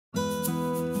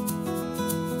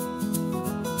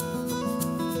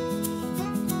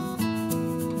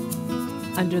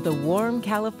Under the warm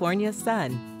California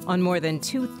sun, on more than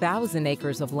 2,000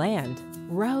 acres of land,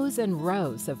 rows and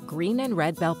rows of green and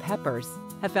red bell peppers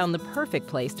have found the perfect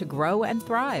place to grow and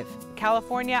thrive.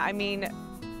 California, I mean,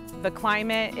 the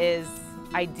climate is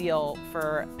ideal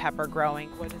for pepper growing.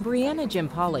 Brianna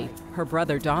Gimpoli, her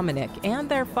brother Dominic, and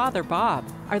their father Bob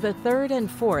are the third and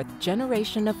fourth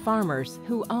generation of farmers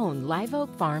who own Live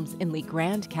Oak Farms in Le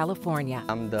Grand, California.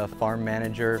 I'm the farm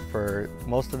manager for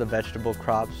most of the vegetable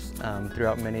crops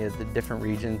throughout many of the different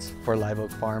regions for Live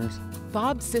Oak Farms.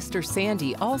 Bob's sister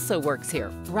Sandy also works here,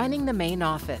 running the main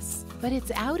office. But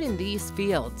it's out in these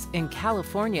fields in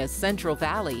California's Central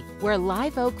Valley where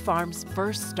Live Oak Farms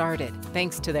first started,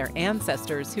 thanks to their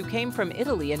ancestors who came from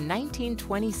Italy in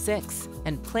 1926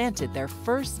 and planted their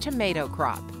first tomato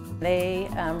crop. They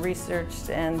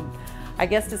researched and I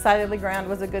guess decided Le Grand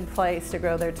was a good place to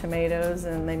grow their tomatoes,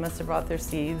 and they must have brought their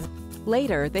seeds.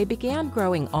 Later, they began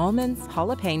growing almonds,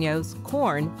 jalapenos,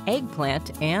 corn,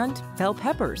 eggplant, and bell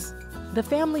peppers. The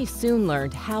family soon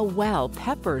learned how well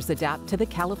peppers adapt to the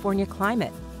California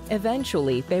climate.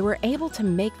 Eventually, they were able to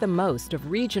make the most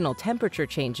of regional temperature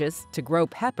changes to grow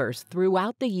peppers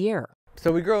throughout the year.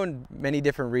 So we grow in many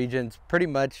different regions, pretty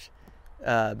much,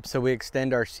 so we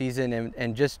extend our season,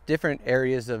 and just different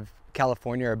areas of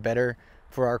California are better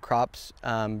for our crops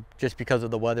just because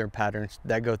of the weather patterns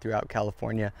that go throughout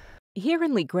California. Here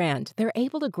in Le Grand, they're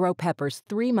able to grow peppers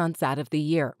 3 months out of the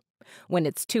year. When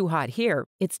it's too hot here,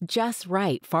 it's just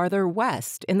right farther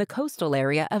west in the coastal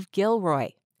area of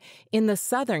Gilroy. In the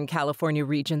southern California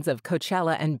regions of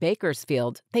Coachella and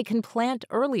Bakersfield, they can plant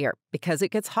earlier because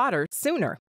it gets hotter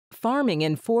sooner. Farming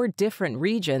in 4 different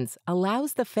regions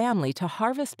allows the family to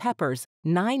harvest peppers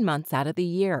 9 months out of the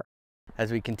year.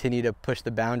 As we continue to push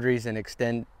the boundaries and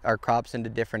extend our crops into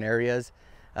different areas,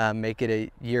 make it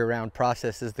a year-round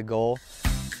process is the goal.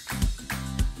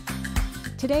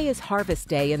 Today is harvest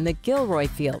day in the Gilroy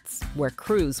fields, where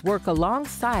crews work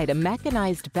alongside a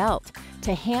mechanized belt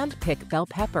to hand-pick bell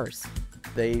peppers.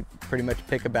 They pretty much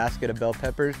pick a basket of bell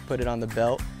peppers, put it on the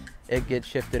belt. It gets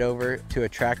shifted over to a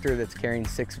tractor that's carrying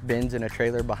 6 bins and a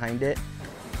trailer behind it.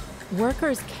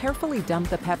 Workers carefully dump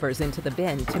the peppers into the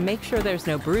bin to make sure there's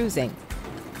no bruising.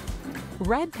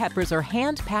 Red peppers are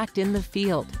hand-packed in the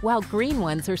field, while green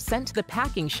ones are sent to the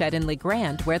packing shed in Le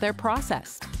Grand where they're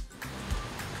processed.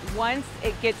 Once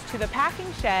it gets to the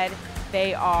packing shed,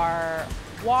 they are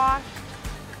washed,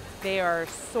 they are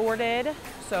sorted,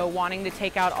 so wanting to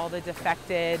take out all the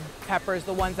defected peppers,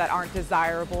 the ones that aren't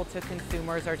desirable to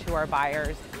consumers or to our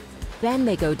buyers. Then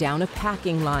they go down a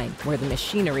packing line where the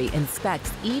machinery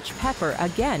inspects each pepper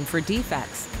again for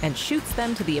defects and shoots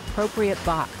them to the appropriate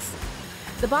box.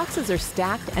 The boxes are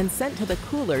stacked and sent to the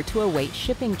cooler to await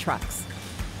shipping trucks.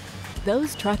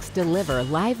 Those trucks deliver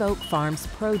Live Oak Farms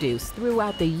produce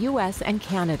throughout the U.S. and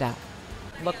Canada.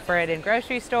 Look for it in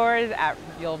grocery stores,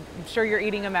 I'm sure you're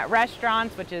eating them at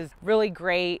restaurants, which is really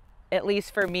great, at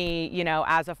least for me, you know,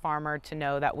 as a farmer, to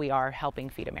know that we are helping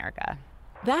feed America.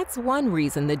 That's one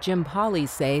reason the Gimpolis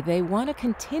say they want to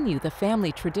continue the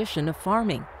family tradition of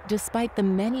farming, despite the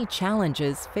many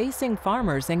challenges facing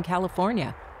farmers in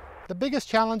California. The biggest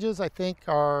challenges, I think,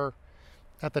 are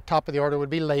at the top of the order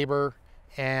would be labor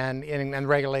and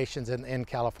regulations in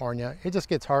California. It just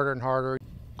gets harder and harder.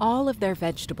 All of their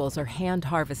vegetables are hand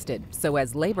harvested, so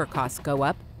as labor costs go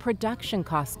up, production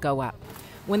costs go up.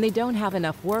 When they don't have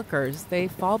enough workers, they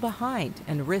fall behind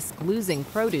and risk losing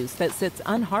produce that sits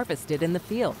unharvested in the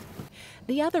field.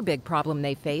 The other big problem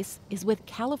they face is with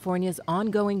California's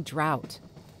ongoing drought.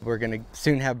 We're going to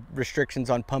soon have restrictions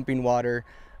on pumping water,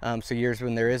 so years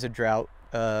when there is a drought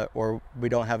or we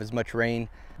don't have as much rain,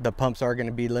 the pumps are going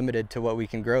to be limited to what we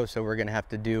can grow, so we're going to have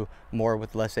to do more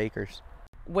with less acres.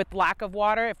 With lack of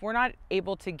water, if we're not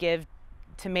able to give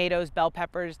tomatoes, bell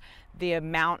peppers, the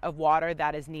amount of water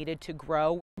that is needed to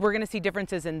grow, we're going to see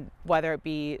differences in whether it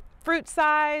be fruit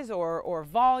size or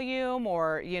volume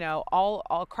or, you know, all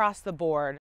across the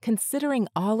board. Considering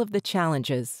all of the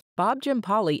challenges, Bob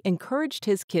Gimpoli encouraged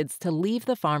his kids to leave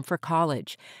the farm for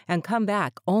college and come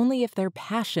back only if they're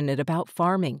passionate about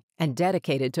farming and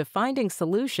dedicated to finding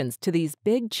solutions to these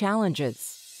big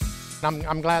challenges.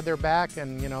 I'm glad they're back,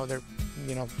 and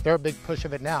they're a big push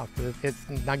of it now. It's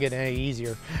not getting any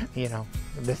easier, in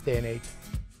this day and age.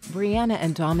 Brianna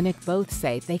and Dominic both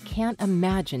say they can't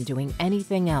imagine doing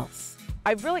anything else.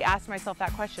 I've really asked myself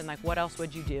that question, like, what else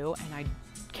would you do? And I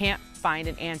can't find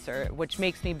an answer, which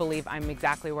makes me believe I'm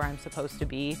exactly where I'm supposed to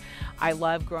be. I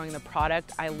love growing the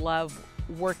product. I love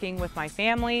working with my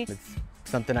family. It's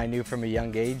something I knew from a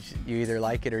young age. You either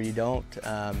like it or you don't,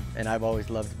 and I've always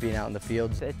loved being out in the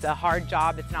fields. It's a hard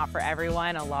job. It's not for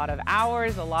everyone. A lot of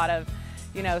hours, a lot of,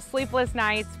 sleepless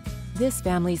nights. This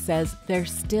family says they're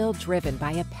still driven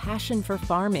by a passion for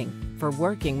farming, for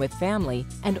working with family,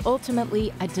 and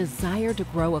ultimately a desire to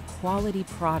grow a quality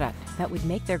product that would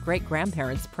make their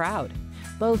great-grandparents proud.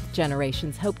 Both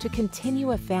generations hope to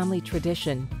continue a family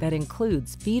tradition that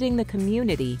includes feeding the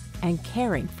community and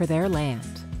caring for their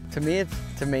land. To me, it's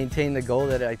to maintain the goal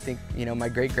that I think, my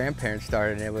great-grandparents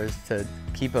started, and it was to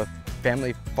keep a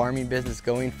family farming business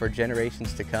going for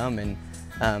generations to come, and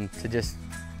to just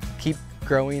keep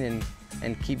growing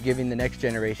and keep giving the next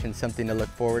generation something to look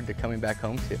forward to coming back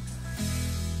home to.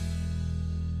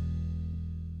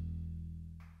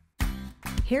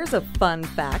 Here's a fun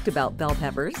fact about bell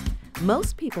peppers.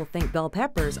 Most people think bell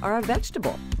peppers are a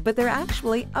vegetable, but they're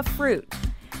actually a fruit.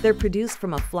 They're produced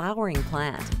from a flowering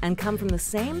plant and come from the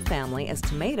same family as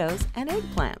tomatoes and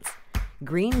eggplants.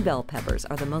 Green bell peppers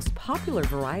are the most popular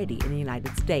variety in the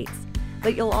United States,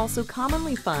 but you'll also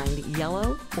commonly find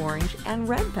yellow, orange, and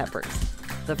red peppers.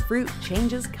 The fruit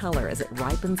changes color as it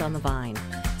ripens on the vine,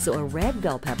 so a red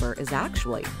bell pepper is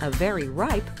actually a very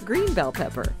ripe green bell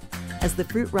pepper. As the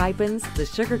fruit ripens, the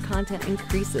sugar content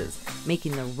increases,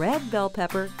 making the red bell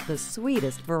pepper the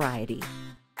sweetest variety.